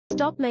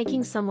Stop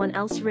making someone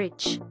else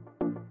rich.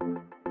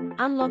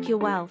 Unlock your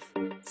wealth.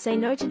 Say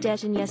no to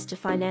debt and yes to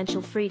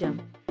financial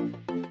freedom.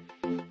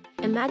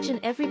 Imagine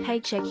every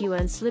paycheck you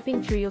earn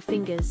slipping through your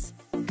fingers.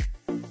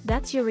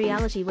 That's your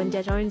reality when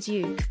debt owns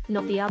you,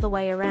 not the other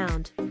way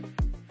around.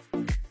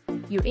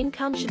 Your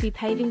income should be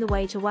paving the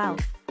way to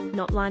wealth,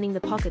 not lining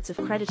the pockets of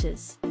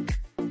creditors.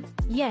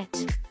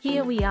 Yet,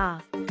 here we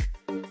are.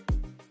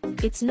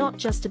 It's not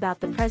just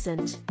about the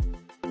present.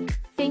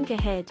 Think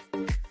ahead.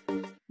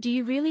 Do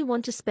you really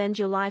want to spend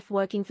your life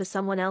working for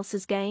someone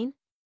else's gain?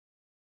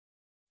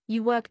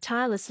 You work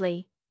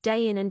tirelessly,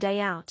 day in and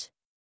day out.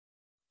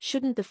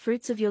 Shouldn't the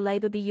fruits of your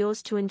labor be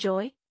yours to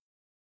enjoy?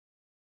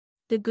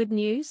 The good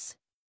news?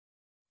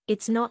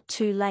 It's not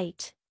too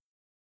late.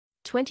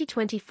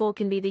 2024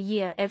 can be the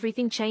year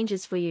everything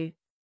changes for you.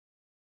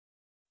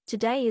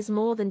 Today is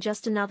more than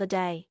just another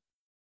day.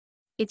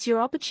 It's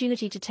your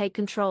opportunity to take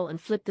control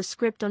and flip the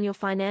script on your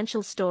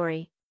financial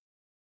story.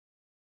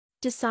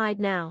 Decide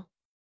now.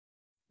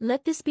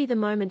 Let this be the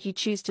moment you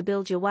choose to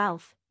build your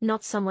wealth,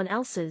 not someone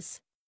else's.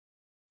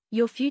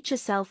 Your future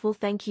self will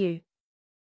thank you.